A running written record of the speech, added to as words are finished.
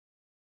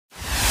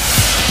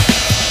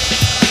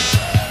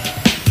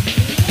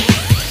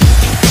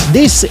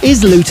This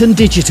is Luton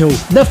Digital,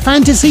 the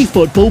fantasy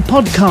football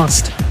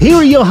podcast. Here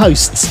are your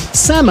hosts,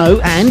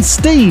 Samo and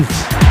Steve.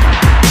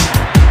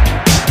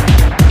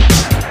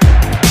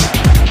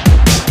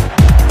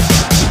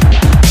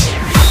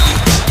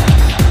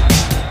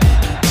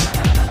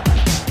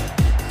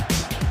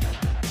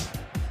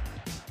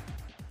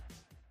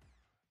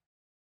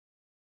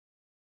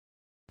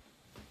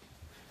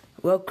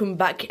 Welcome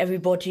back,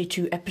 everybody,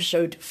 to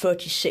episode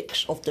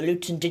 36 of the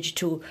Luton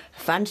Digital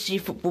Fantasy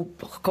Football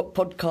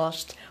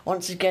Podcast.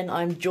 Once again,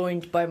 I'm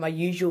joined by my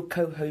usual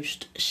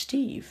co-host,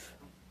 Steve.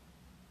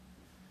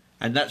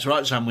 And that's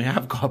right, Sam, we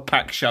have got a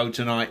packed show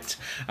tonight.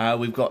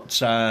 We've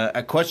got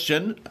a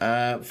question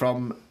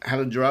from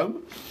Helen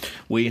Jerome.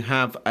 We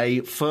have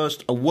a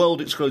world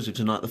exclusive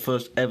tonight, the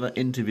first ever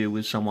interview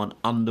with someone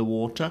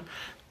underwater.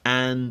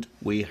 And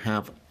we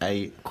have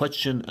a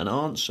question and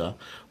answer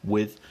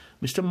with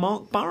Mr.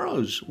 Mark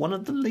Burrows, one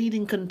of the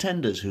leading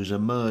contenders who's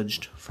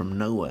emerged from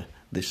nowhere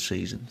this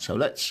season. So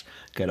let's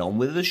get on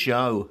with the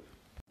show.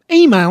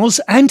 Emails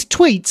and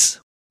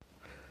tweets.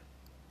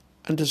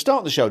 And to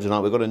start the show tonight,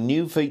 we've got a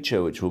new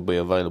feature which will be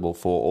available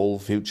for all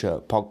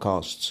future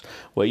podcasts,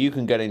 where you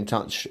can get in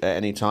touch at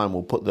any time.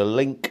 We'll put the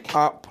link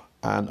up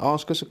and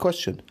ask us a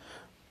question.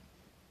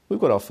 We've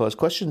got our first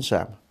question,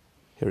 Sam.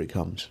 Here it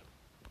comes.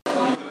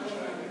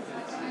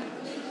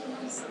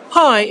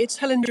 Hi, it's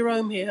Helen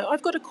Jerome here.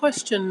 I've got a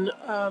question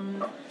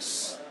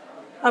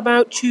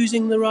about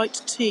choosing the right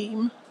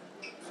team.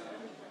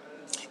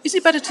 Is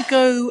it better to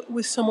go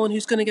with someone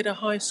who's going to get a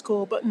high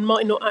score but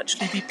might not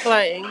actually be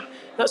playing?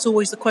 That's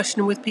always the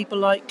question with people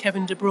like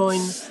Kevin De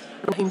Bruyne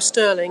and Raheem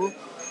Sterling.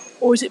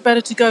 Or is it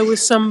better to go with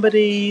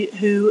somebody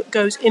who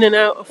goes in and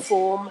out of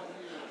form,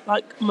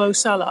 like Mo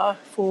Salah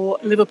for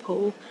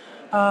Liverpool,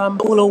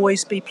 but will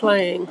always be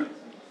playing?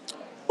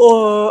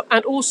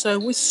 And also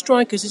with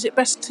strikers, is it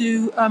best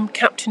to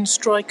captain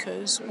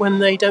strikers when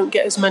they don't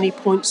get as many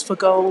points for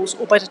goals,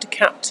 or better to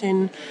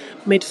captain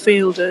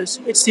midfielders?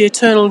 It's the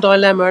eternal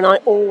dilemma, and I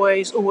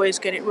always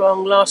get it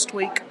wrong. Last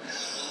week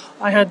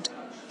I had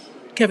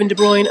Kevin De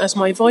Bruyne as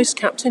my vice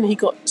captain, he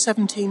got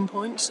 17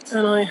 points,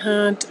 and I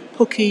had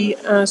Pukki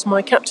as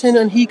my captain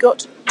and he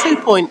got 2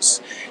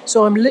 points.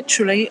 So I'm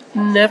literally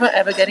never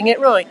ever getting it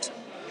right.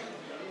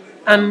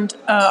 And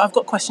I've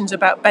got questions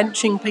about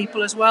benching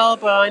people as well,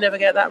 but I never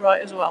get that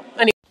right as well.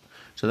 Anyway.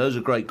 So those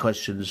are great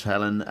questions,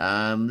 Helen.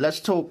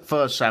 Let's talk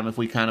first, Sam, if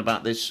we can,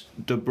 about this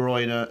De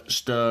Bruyne,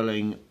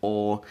 Sterling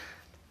or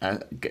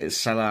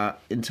Salah,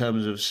 in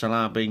terms of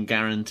Salah being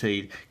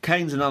guaranteed.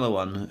 Kane's another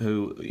one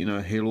who,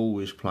 he'll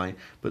always play.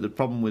 But the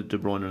problem with De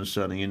Bruyne and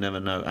Sterling, you never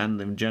know. And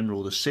in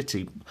general, the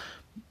City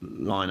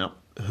lineup,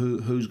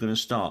 who's going to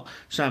start?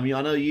 Sam,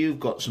 I know you've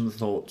got some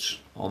thoughts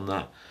on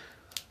that.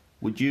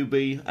 Would you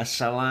be a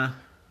Salah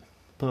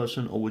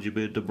person, or would you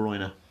be a De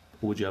Bruyne? Or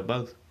would you have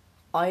both?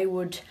 I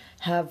would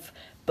have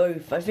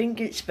both. I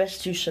think it's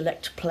best to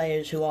select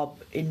players who are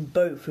in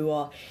both, who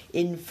are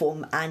in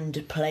form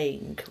and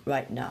playing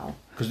right now.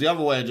 Because the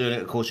other way of doing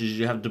it, of course, is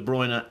you have De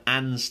Bruyne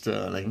and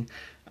Sterling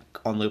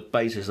on the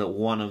basis that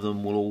one of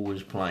them will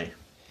always play.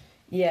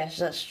 Yes,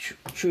 that's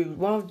true.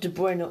 One of De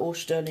Bruyne or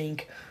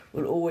Sterling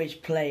will always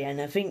play,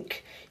 and I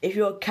think if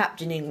you're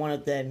captaining one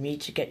of them, you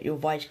need to get your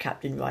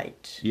vice-captain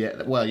right.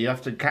 Yeah, well, you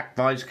have to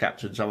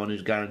vice-captain someone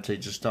who's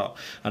guaranteed to start.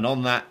 And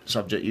on that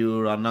subject, you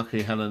were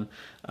unlucky, Helen,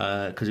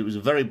 because it was a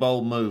very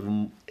bold move.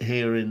 And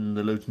here in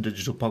the Luton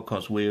Digital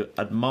Podcast, we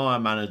admire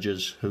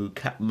managers who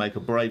make a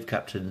brave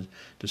captain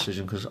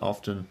decision, because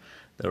often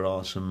there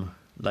are some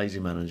lazy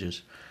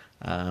managers.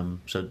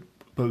 So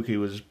Pukki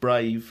was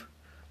brave,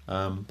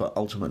 but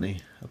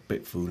ultimately a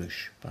bit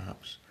foolish,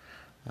 perhaps.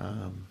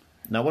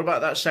 Now, what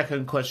about that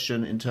second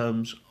question in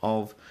terms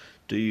of,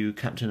 do you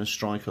captain a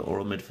striker or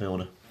a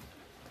midfielder?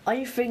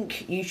 I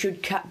think you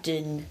should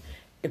captain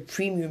the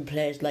premium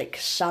players like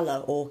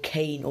Salah or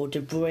Kane or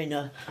De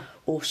Bruyne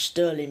or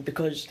Sterling,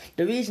 because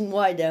the reason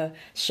why they're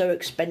so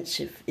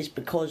expensive is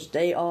because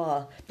they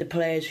are the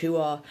players who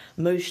are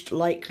most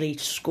likely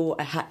to score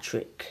a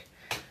hat-trick.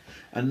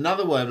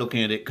 Another way of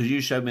looking at it, because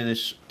you showed me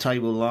this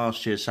table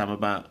last year, Sam,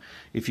 about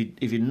if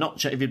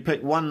you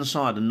pick one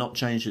side and not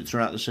changed it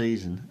throughout the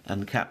season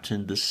and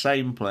captained the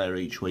same player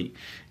each week,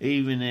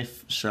 even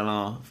if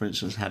Salah, for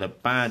instance, had a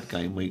bad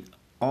game week,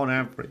 on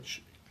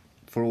average,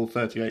 for all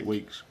 38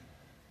 weeks,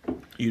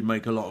 you'd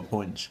make a lot of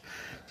points.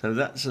 So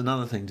that's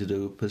another thing to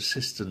do, a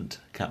persistent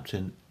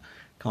captain,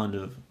 kind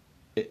of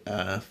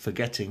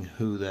forgetting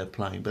who they're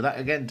playing. But that,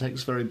 again,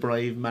 takes very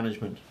brave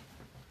management.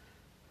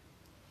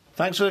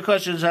 Thanks for the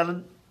questions,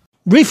 Helen.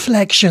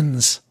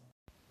 Reflections.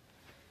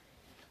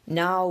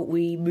 Now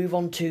we move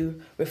on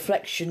to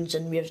reflections,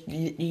 and we have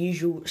the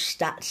usual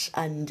stats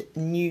and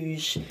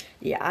news.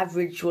 The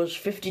average was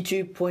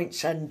 52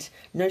 points, and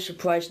no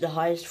surprise, the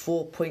highest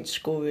 4-point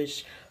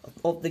scorers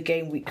of the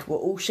game week were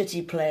all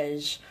City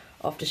players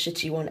after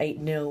City won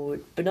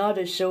 8-0.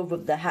 Bernardo Silva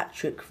with the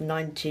hat-trick from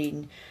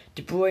 19,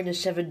 De Bruyne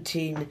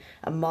 17,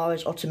 and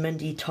Mahrez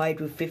Otamendi tied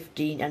with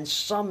 15. And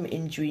some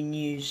injury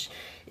news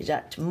is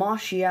that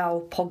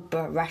Martial,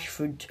 Pogba,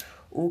 Rashford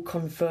all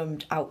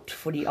confirmed out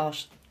for the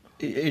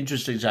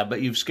Interesting, Sam,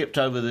 but you've skipped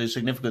over the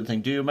significant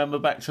thing. Do you remember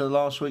back to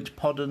last week's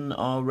pod and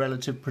our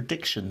relative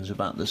predictions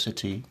about the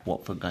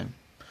City-Watford game?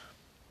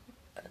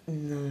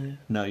 No.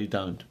 No, you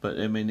don't. But,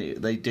 I mean,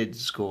 they did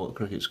score a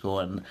cricket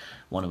score, and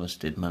one of us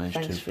did manage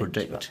to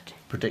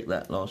predict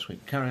that last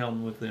week. Carry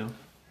on with the...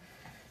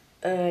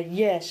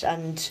 Yes,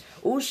 and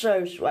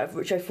also,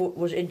 which I thought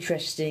was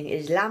interesting,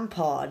 is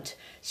Lampard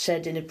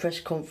said in a press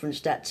conference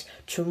that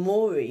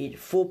Tomori,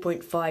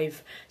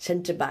 4.5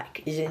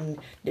 centre-back, is in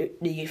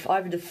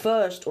either the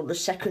first or the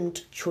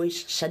second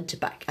choice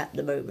centre-back at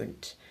the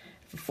moment.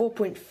 For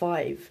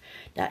 4.5,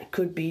 that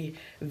could be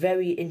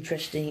very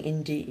interesting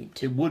indeed.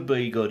 It would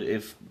be good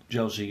if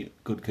Chelsea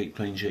could keep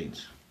clean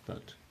sheets,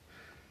 but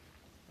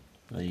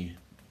they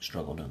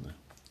struggle, don't they?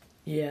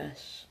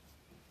 Yes.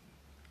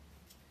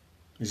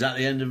 Is that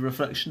the end of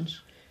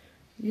reflections?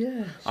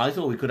 Yes. I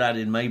thought we could add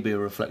in maybe a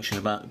reflection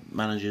about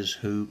managers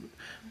who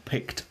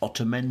picked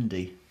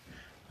Otamendi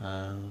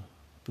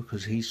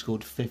because he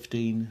scored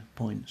 15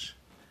 points.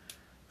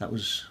 That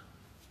was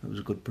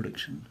a good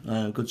prediction,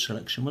 good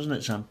selection, wasn't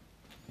it, Sam?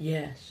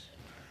 Yes.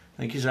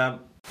 Thank you, Sam.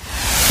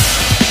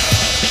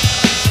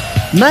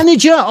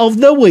 Manager of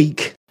the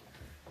Week.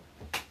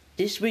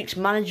 This week's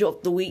Manager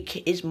of the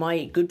Week is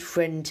my good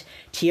friend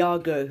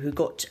Thiago, who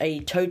got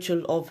a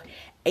total of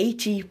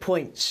 80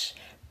 points,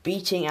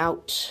 beating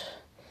out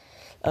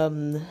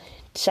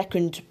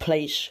second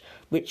place,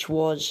 which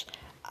was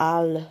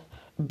Al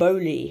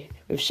Boli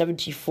with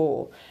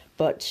 74.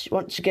 But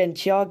once again,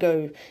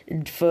 Thiago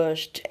in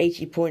first,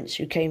 80 points,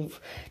 who came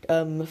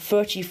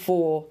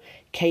 34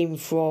 came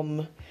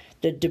from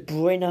the De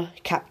Bruyne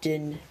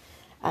captain,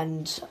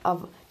 and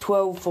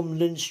 12 from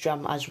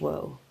Lundstram as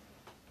well.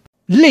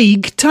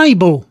 League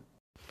table.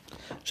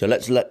 So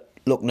let's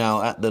look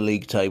now at the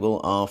league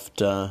table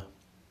after...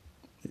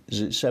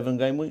 Is it 7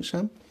 game weeks,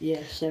 Sam?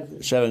 Yeah,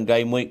 7. 7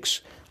 game weeks,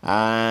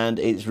 and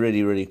it's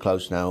really, really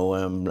close now.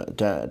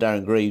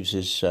 Darren Greaves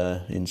is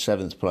in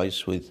 7th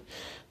place with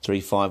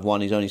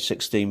 351. He's only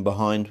 16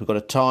 behind. We've got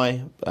a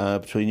tie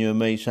between you and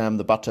me, Sam,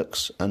 the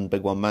Buttocks, and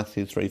Big One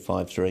Matthew,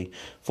 353.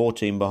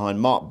 14 behind.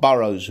 Mark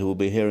Burrows, who we'll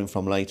be hearing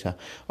from later,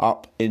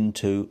 up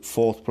into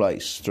 4th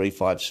place,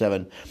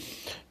 357.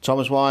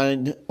 Thomas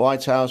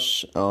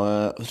Whitehouse,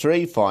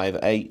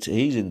 358.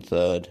 He's in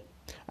 3rd.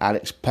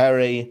 Alex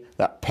Perry,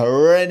 that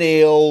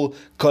perennial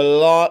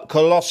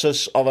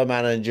colossus of a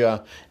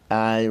manager,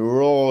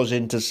 roars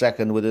into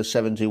 2nd with a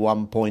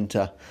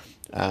 71-pointer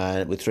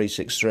with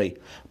 363.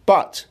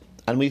 But,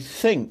 and we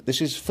think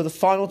this is for the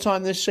final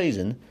time this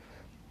season,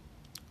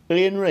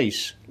 Ian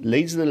Rees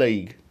leads the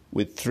league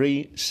with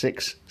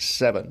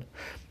 367.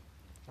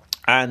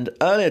 And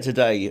earlier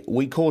today,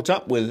 we caught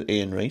up with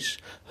Ian Rees,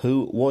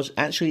 who was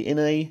actually in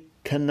a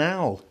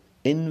canal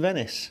in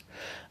Venice.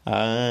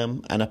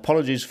 And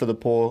apologies for the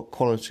poor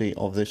quality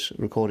of this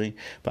recording,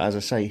 but as I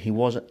say, he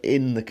was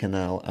in the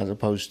canal as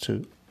opposed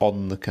to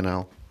on the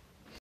canal.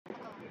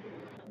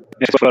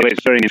 Yes, well,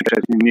 it's very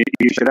interesting.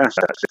 You should ask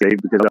that, Steve,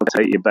 because I'll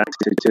take you back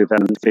to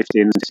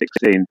 2015 and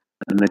 16,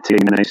 and the team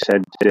they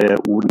said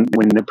wouldn't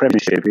win the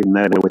Premiership, even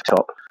though they were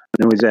top.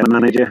 There was their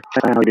manager,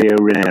 Claudio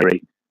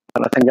Ranieri.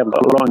 But I think I've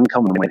got a lot in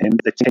common with him,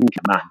 the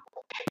Tinker Man.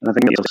 And I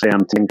think you'll see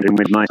I'm tinkering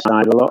with my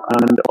side a lot,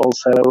 and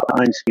also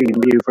I'm speaking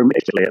to you from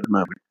Italy at the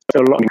moment. So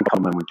a lot in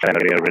common with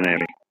Claudio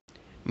Ranieri.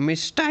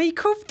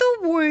 Mistake of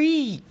the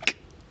week.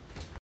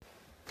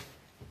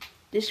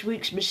 This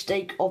week's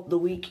mistake of the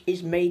week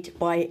is made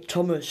by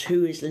Thomas,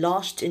 who is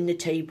last in the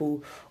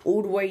table,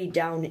 all the way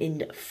down in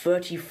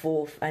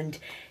 34th, and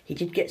he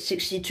did get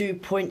 62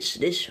 points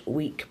this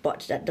week,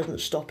 but that doesn't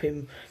stop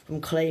him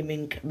from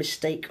claiming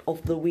mistake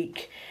of the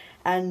week.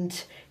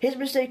 And his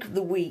mistake of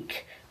the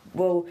week,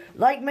 well,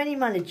 like many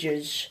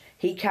managers,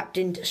 he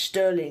captained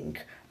Sterling,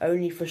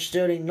 only for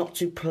Sterling not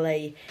to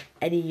play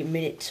any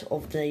minute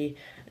of the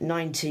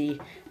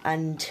 90.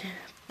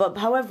 But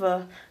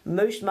however,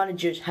 most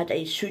managers had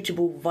a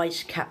suitable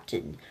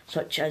vice-captain,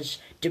 such as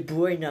De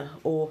Bruyne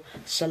or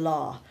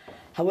Salah.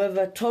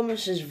 However,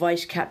 Thomas's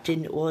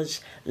vice-captain was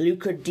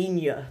Luca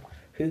Digne,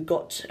 who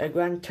got a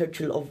grand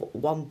total of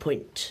 1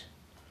 point.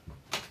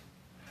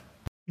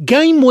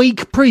 Game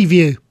week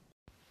preview.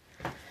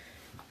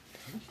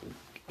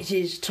 It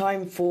is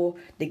time for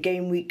the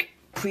game week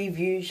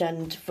previews,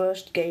 and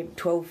first game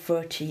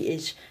 12:30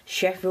 is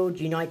Sheffield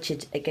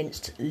United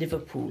against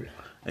Liverpool.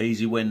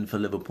 Easy win for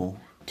Liverpool.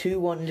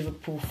 2-1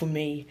 Liverpool for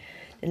me.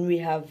 Then we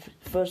have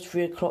first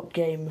 3 o'clock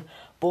game,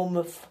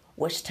 Bournemouth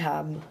West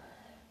Ham.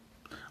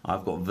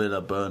 I've got Villa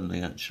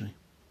Burnley actually.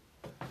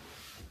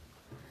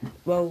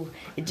 Well,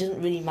 it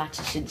doesn't really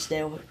matter since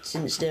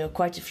there are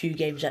quite a few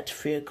games at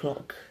 3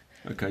 o'clock.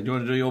 Okay, do you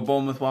want to do your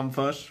Bournemouth one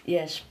first?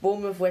 Yes,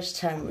 Bournemouth West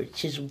Ham,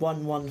 which is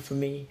 1-1 for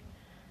me.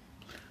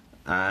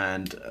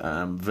 And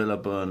Villa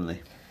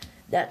Burnley.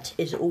 That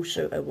is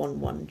also a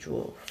 1-1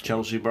 draw.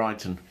 Chelsea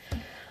Brighton.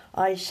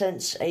 I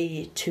sense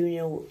a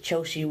 2-0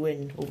 Chelsea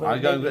win. I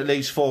go at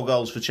least 4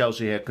 goals for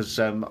Chelsea here because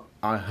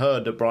I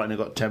heard that Brighton have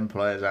got 10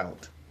 players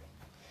out.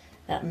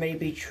 That may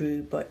be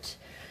true, but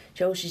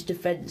Chelsea's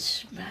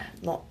defence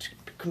not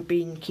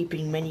been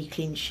keeping many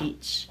clean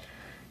sheets.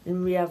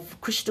 Then we have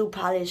Crystal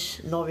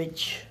Palace,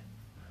 Norwich.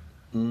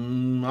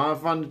 I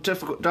find it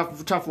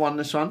tough one,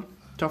 this one.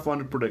 Tough one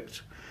to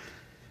predict.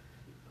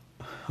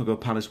 I'll go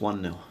Palace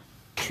 1-0.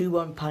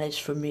 2-1 Palace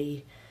for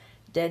me.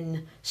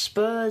 Then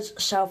Spurs,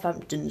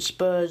 Southampton.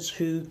 Spurs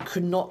who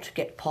could not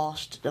get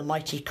past the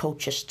mighty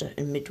Colchester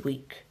in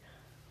midweek.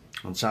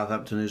 And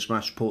Southampton who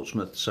smashed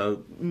Portsmouth,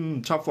 so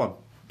tough one.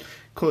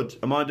 Could.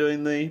 Am I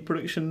doing the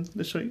prediction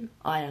this week?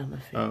 I am, I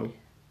think. Oh,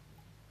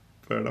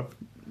 fair enough.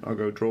 I'll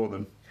go draw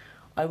then.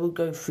 I will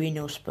go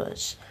 3-0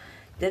 Spurs.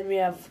 Then we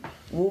have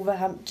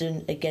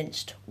Wolverhampton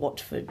against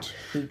Watford.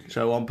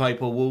 So on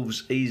paper,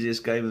 Wolves'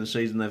 easiest game of the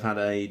season. They've had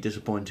a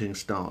disappointing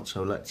start,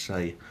 so let's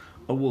say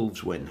a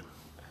Wolves win.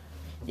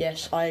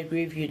 Yes, I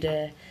agree with you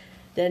there.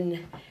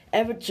 Then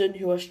Everton,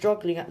 who are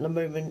struggling at the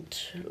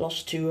moment,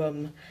 lost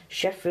to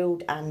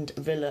Sheffield and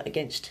Villa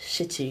against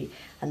City.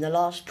 And the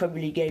last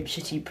Premier League game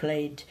City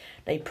played,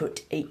 they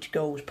put 8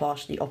 goals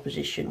past the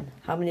opposition.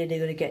 How many are they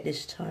going to get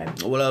this time?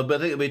 Well, I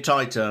think it'll be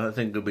tighter. I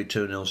think it'll be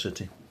 2-0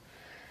 City.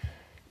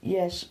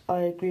 Yes, I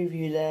agree with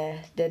you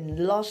there.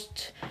 Then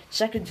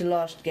second to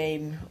last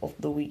game of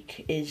the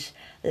week is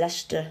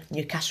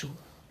Leicester-Newcastle.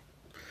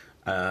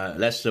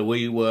 Leicester,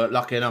 we were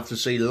lucky enough to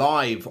see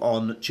live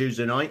on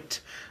Tuesday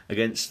night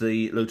against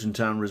the Luton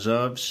Town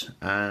reserves,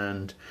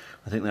 and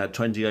I think they had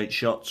 28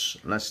 shots,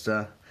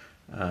 Leicester,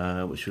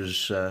 which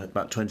was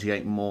about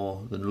 28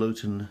 more than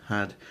Luton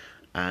had,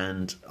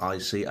 and I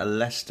see a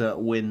Leicester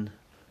win,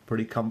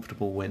 pretty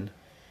comfortable win.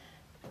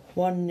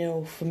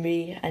 1-0 for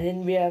me. And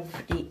then we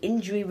have the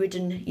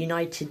injury-ridden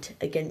United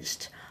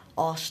against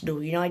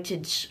Arsenal.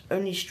 United's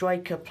only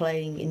striker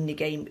playing in the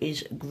game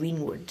is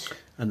Greenwood.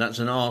 And that's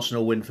an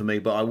Arsenal win for me,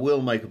 but I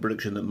will make a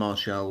prediction that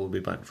Martial will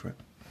be back for it.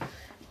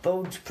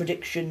 Bold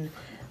prediction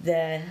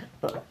there,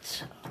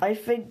 but I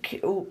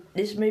think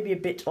this may be a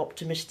bit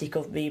optimistic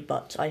of me,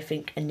 but I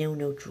think a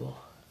 0-0 draw.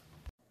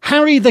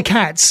 Harry the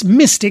Cat's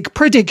Mystic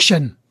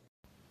Prediction.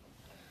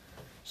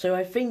 So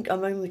I think a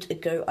moment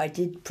ago I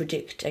did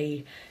predict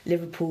a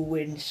Liverpool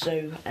win,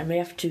 so I may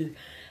have to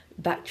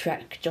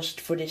backtrack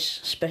just for this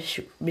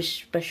special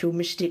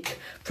mystic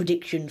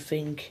prediction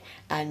thing,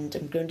 and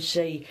I'm going to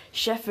say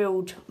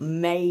Sheffield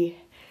may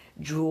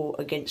draw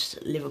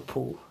against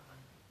Liverpool.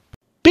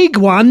 Big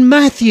one,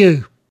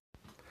 Matthew.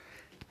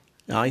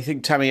 I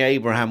think Tammy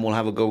Abraham will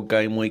have a good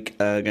game week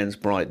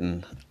against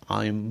Brighton.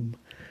 I'm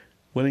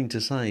willing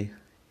to say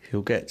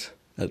he'll get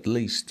at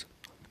least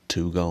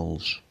 2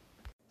 goals.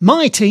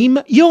 My team,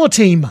 your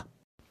team.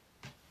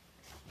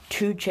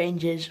 2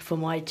 changes for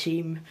my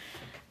team.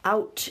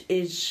 Out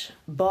is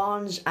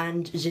Barnes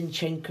and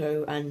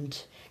Zinchenko,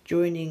 and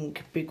joining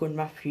Big One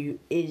Matthew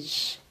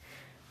is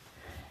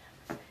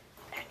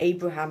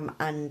Abraham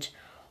and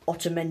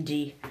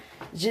Otamendi.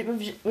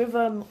 With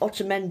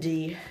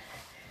Otamendi,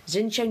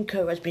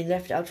 Zinchenko has been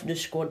left out of the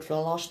squad for the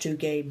last 2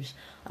 games.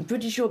 I'm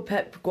pretty sure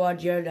Pep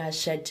Guardiola has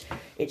said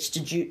it's to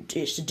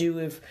do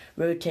with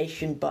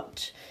rotation,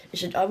 but he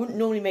said I wouldn't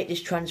normally make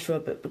this transfer,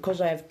 but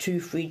because I have 2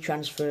 free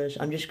transfers,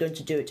 I'm just going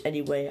to do it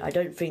anyway. I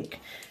don't think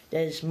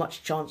there's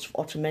much chance of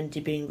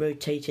Otamendi being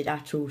rotated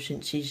at all,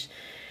 since he's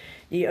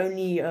the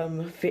only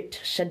fit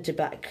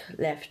centre-back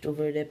left,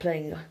 although they're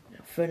playing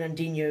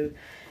Fernandinho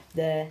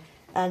there.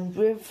 And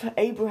with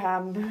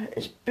Abraham,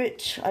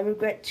 I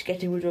regret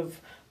getting rid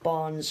of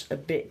Barnes a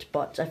bit,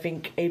 but I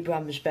think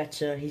Abraham is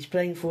better. He's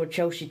playing for a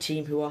Chelsea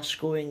team who are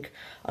scoring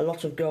a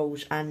lot of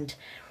goals and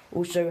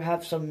also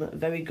have some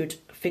very good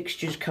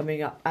fixtures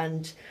coming up.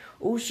 And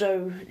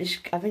also,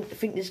 I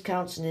think this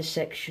counts in this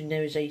section.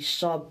 There is a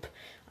sub.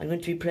 I'm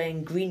going to be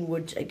playing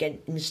Greenwood again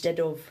instead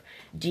of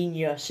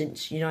Digne,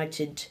 since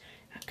United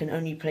can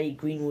only play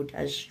Greenwood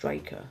as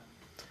striker.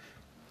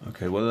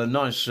 Okay, well, a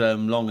nice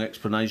long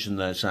explanation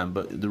there, Sam,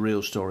 but the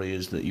real story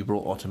is that you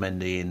brought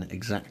Otamendi in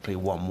exactly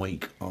 1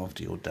 week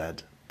after your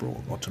dad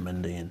brought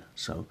Otamendi in.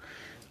 So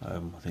I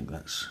think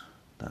that's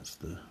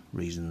the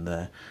reason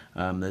there.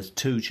 There's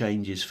 2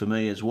 changes for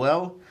me as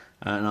well,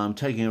 and I'm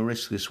taking a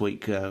risk this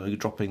week,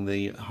 dropping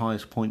the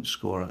highest point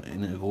scorer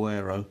in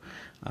Aguero.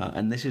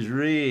 And this is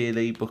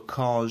really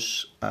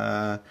because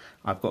I've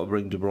got to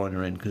bring De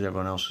Bruyne in because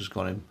everyone else has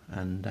got him,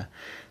 and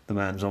the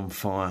man's on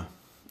fire.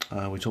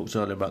 We talked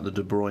earlier about the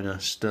De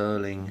Bruyne,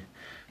 Sterling,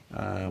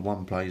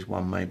 one plays,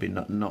 one maybe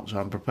not. So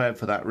I'm prepared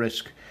for that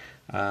risk.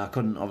 I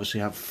couldn't obviously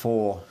have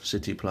 4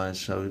 City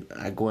players, so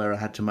Aguero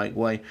had to make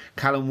way.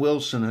 Callum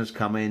Wilson has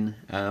come in.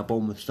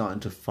 Bournemouth starting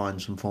to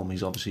find some form.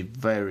 He's obviously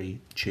very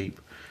cheap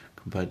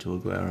compared to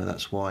Aguero.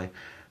 That's why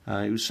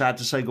it was sad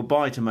to say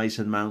goodbye to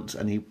Mason Mount,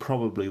 and he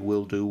probably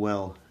will do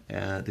well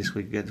this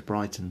week against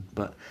Brighton.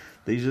 But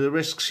these are the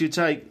risks you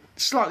take.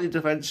 Slightly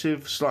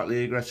defensive,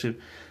 slightly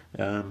aggressive.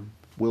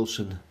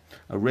 Wilson,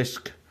 a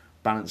risk,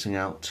 balancing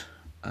out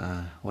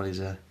what is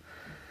a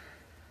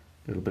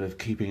little bit of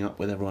keeping up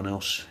with everyone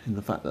else in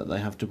the fact that they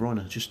have De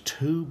Bruyne. Just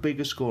too big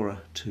a scorer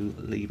to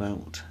leave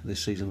out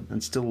this season.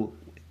 And still,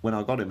 when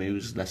I got him, he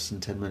was less than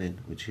 10 million,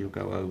 which he'll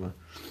go over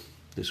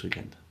this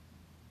weekend.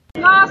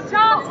 Last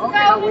chance to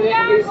go with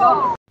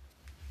Yango.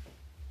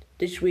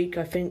 This week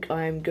I think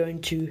I am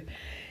going to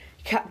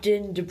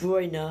Captain De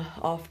Bruyne,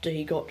 after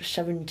he got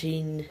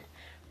 17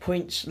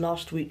 points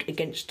last week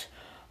against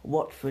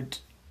Watford.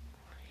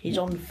 He's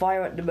on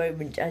fire at the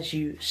moment, as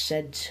you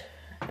said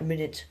a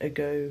minute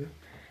ago,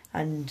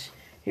 and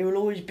he will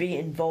always be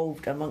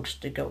involved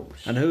amongst the goals.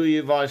 And who are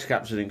you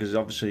vice-captaining? Because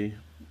obviously,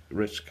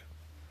 risk.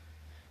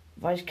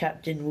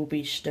 Vice-captain will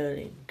be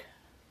Sterling.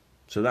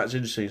 So that's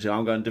interesting. So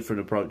I'm going a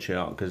different approach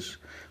here, because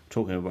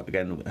talking about,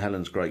 again,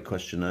 Helen's great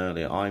question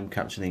earlier, I'm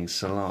captaining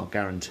Salah,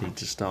 guaranteed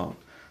to start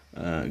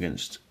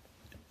against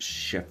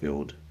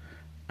Sheffield.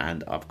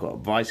 And I've got a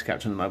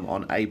vice-captain at the moment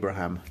on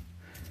Abraham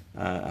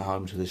at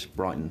home to this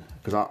Brighton.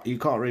 Because you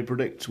can't really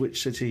predict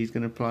which City he's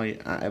going to play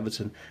at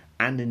Everton,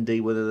 and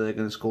indeed whether they're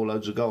going to score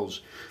loads of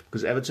goals.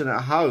 Because Everton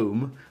at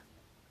home,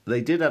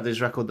 they did have this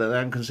record that they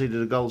haven't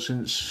conceded a goal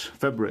since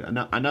February.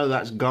 I know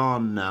that's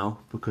gone now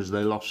because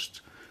they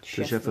lost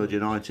to Sheffield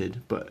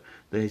United, but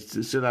they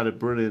still had a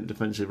brilliant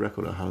defensive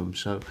record at home.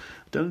 So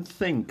I don't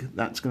think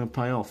that's going to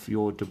pay off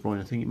your De Bruyne.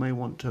 I think you may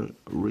want to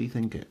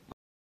rethink it.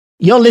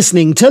 You're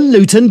listening to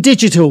Luton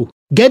Digital.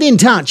 Get in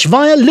touch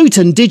via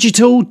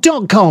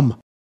lutondigital.com.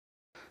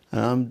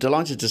 I'm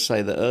delighted to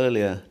say that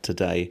earlier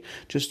today,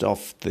 just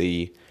off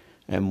the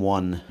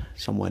M1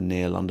 somewhere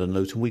near London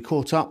Luton, we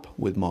caught up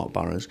with Mark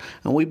Burrows,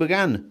 and we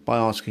began by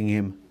asking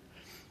him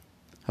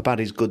about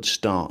his good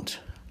start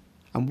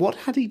and what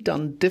had he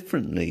done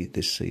differently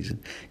this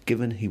season,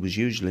 given he was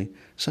usually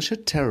such a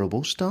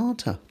terrible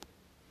starter.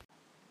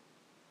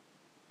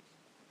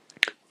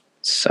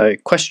 So,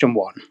 question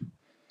 1.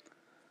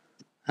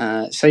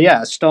 I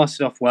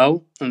started off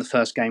well in the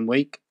first game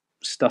week,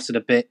 stuttered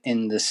a bit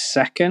in the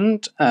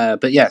second,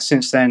 but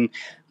since then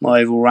my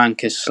overall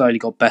rank has slowly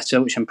got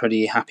better, which I'm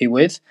pretty happy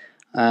with.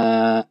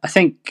 I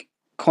think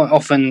quite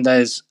often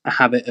there's a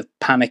habit of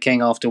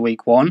panicking after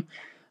week 1,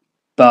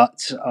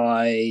 but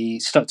I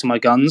stuck to my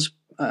guns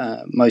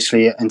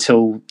mostly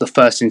until the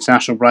first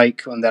international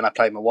break, and then I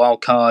played my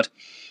wild card,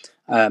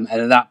 and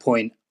at that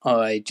point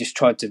I just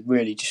tried to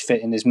really just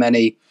fit in as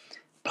many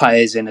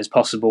players in as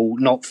possible,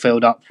 not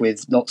filled up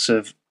with lots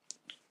of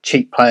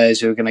cheap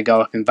players who are going to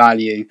go up in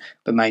value,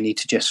 but mainly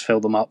to just fill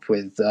them up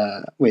with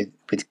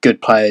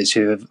good players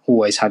who have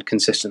always had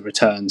consistent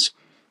returns.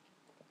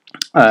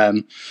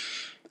 And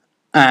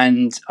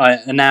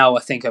now I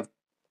think I've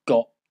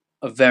got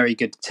a very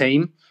good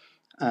team,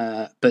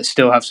 but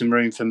still have some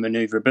room for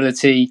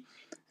manoeuvrability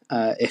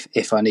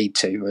if I need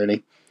to,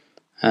 really.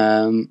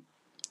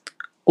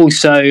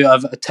 Also,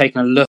 I've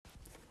taken a look.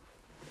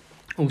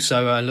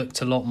 Also, I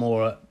looked a lot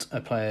more at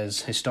a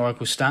player's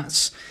historical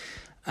stats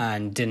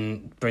and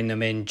didn't bring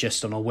them in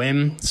just on a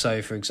whim.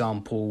 So, for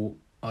example,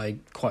 I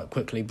quite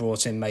quickly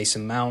brought in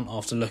Mason Mount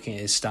after looking at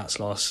his stats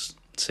last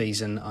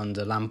season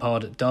under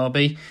Lampard at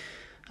Derby.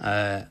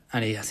 I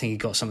think he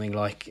got something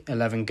like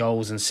 11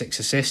 goals and 6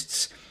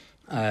 assists.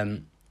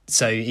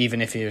 So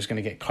even if he was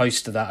going to get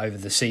close to that over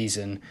the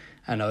season,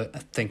 and I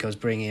think I was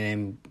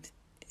bringing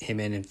him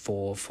in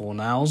for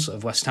Fornals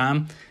of West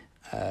Ham,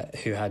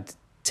 who had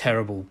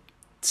terrible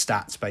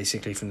stats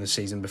basically from the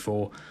season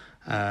before,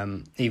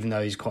 even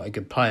though he's quite a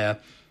good player.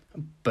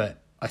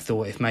 But I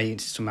thought if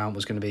Mason Mount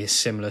was going to be a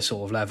similar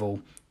sort of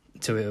level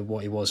to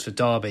what he was for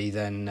Derby,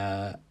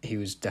 then he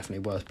was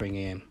definitely worth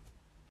bringing in.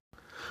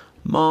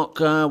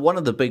 Mark, one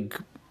of the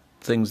big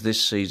things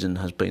this season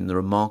has been the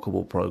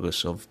remarkable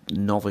progress of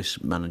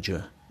novice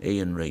manager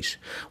Ian Rees.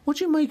 What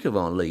do you make of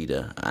our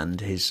leader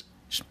and his,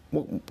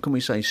 what can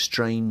we say,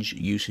 strange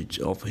usage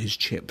of his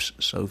chips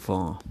so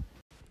far?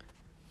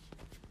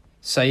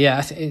 So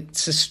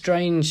it's a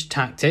strange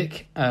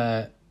tactic,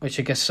 which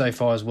I guess so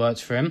far has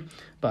worked for him.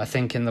 But I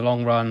think in the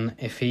long run,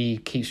 if he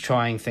keeps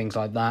trying things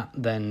like that,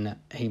 then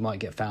he might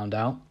get found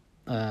out.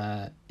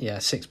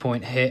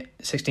 16-point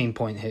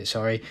hit,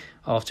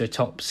 after a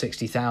top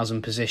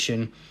 60,000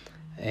 position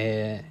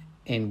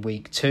in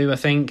week 2, I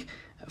think,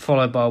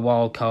 followed by a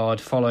wild card,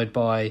 followed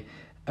by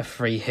a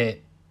free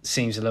hit.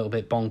 Seems a little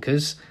bit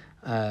bonkers,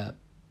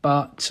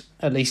 but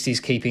at least he's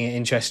keeping it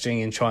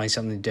interesting and trying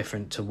something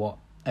different to what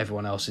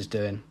everyone else is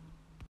doing.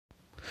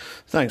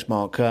 Thanks,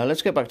 Mark.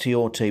 Let's get back to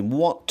your team.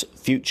 What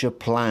future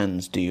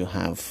plans do you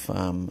have,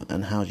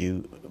 and how do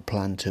you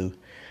plan to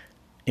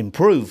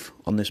improve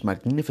on this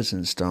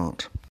magnificent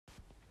start?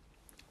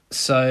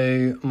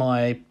 So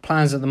my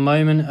plans at the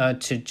moment are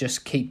to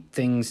just keep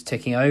things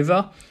ticking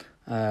over,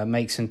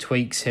 make some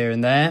tweaks here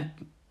and there,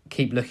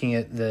 keep looking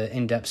at the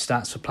in-depth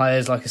stats for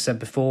players, like I said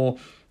before,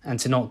 and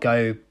to not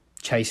go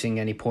chasing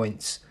any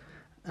points.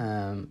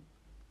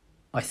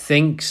 I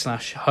think /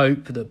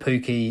 hope that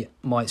Pukki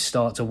might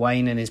start to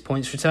wane in his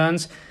points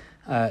returns.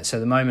 So at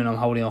the moment I'm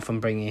holding off on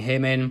bringing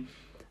him in.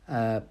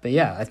 I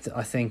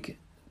think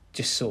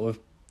just sort of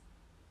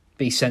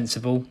be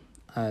sensible.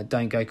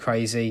 Don't go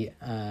crazy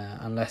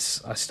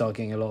unless I start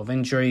getting a lot of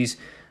injuries.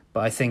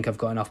 But I think I've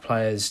got enough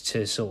players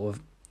to sort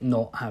of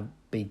not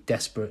be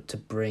desperate to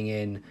bring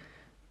in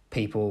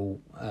people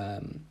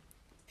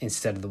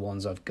instead of the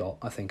ones I've got.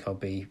 I think I'll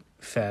be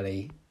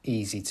fairly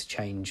easy to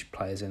change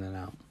players in and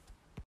out.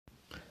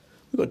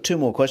 We've got 2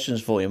 more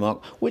questions for you,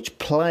 Mark. Which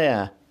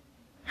player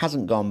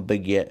hasn't gone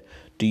big yet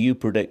do you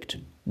predict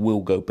will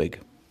go big?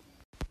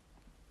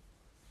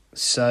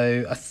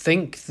 So I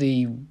think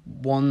the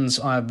ones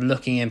I'm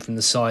looking in from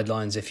the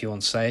sidelines, if you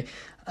want to say,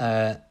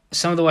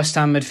 some of the West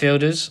Ham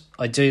midfielders,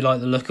 I do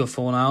like the look of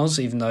Fornals,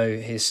 even though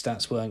his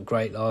stats weren't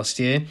great last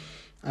year.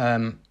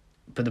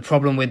 But the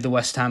problem with the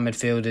West Ham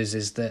midfielders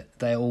is that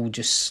they're all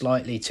just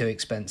slightly too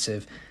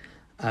expensive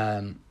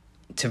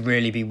to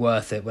really be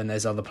worth it when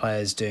there's other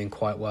players doing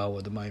quite well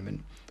at the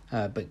moment.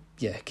 But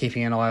yeah,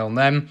 keeping an eye on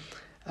them.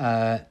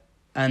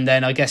 And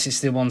then I guess it's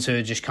the ones who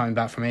are just coming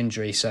back from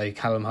injury. So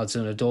Callum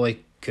Hudson-Odoi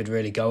could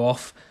really go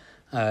off.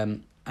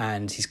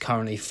 And he's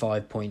currently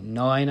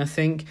 5.9, I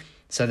think.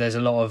 So there's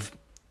a lot of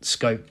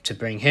scope to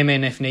bring him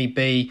in if need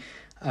be.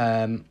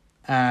 And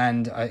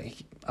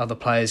other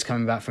players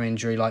coming back from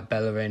injury like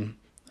Bellerin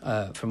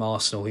from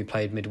Arsenal, who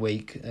played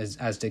midweek,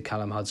 as did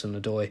Callum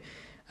Hudson-Odoi,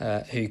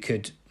 who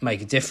could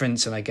make a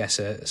difference, and I guess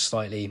are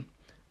slightly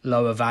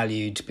lower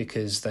valued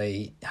because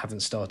they haven't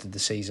started the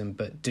season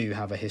but do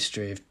have a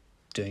history of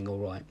doing all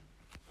right.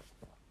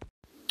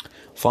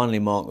 Finally,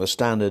 Mark, the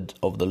standard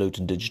of the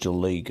Luton Digital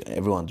League,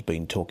 everyone's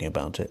been talking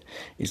about it,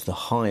 is the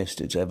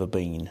highest it's ever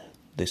been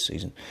this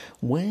season.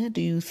 Where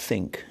do you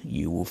think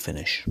you will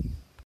finish?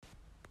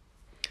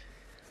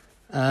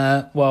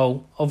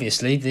 Well,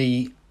 obviously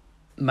the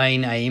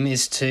main aim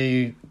is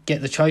to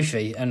get the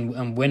trophy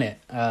and win it.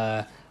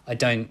 I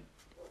don't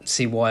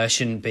see why I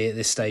shouldn't be at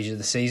this stage of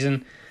the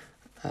season.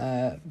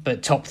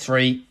 But top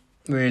 3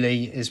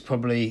 really is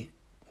probably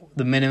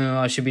the minimum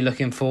I should be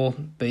looking for.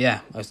 But yeah,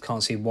 I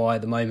can't see why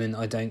at the moment.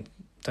 I don't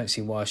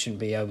see why I shouldn't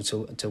be able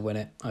to win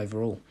it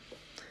overall.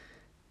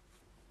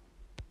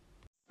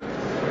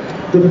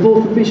 The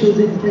fourth officials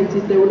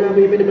indicated there will now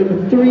be a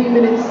minimum of 3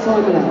 minutes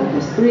time allowed.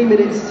 There's 3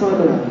 minutes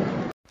time allowed.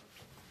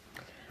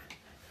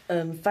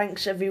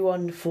 Thanks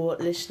everyone for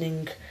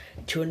listening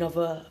to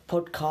another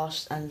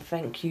podcast, and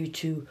thank you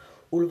to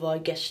all of our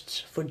guests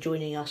for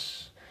joining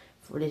us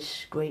for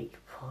this great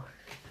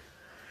podcast.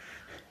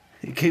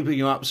 Keeping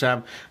you up,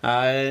 Sam.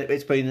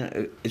 It's been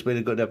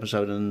a good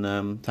episode,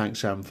 and thanks,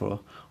 Sam, for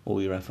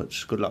all your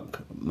efforts. Good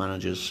luck,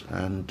 managers,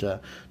 and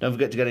don't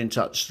forget to get in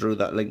touch through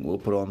that link we'll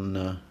put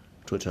on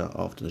Twitter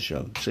after the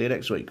show. See you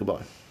next week.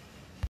 Goodbye.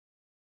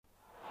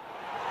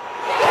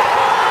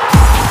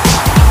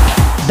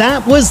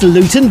 That was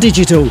Luton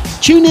Digital.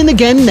 Tune in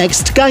again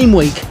next game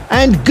week.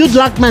 And good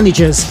luck,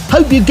 managers.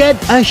 Hope you get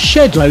a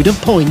shed load of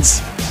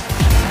points.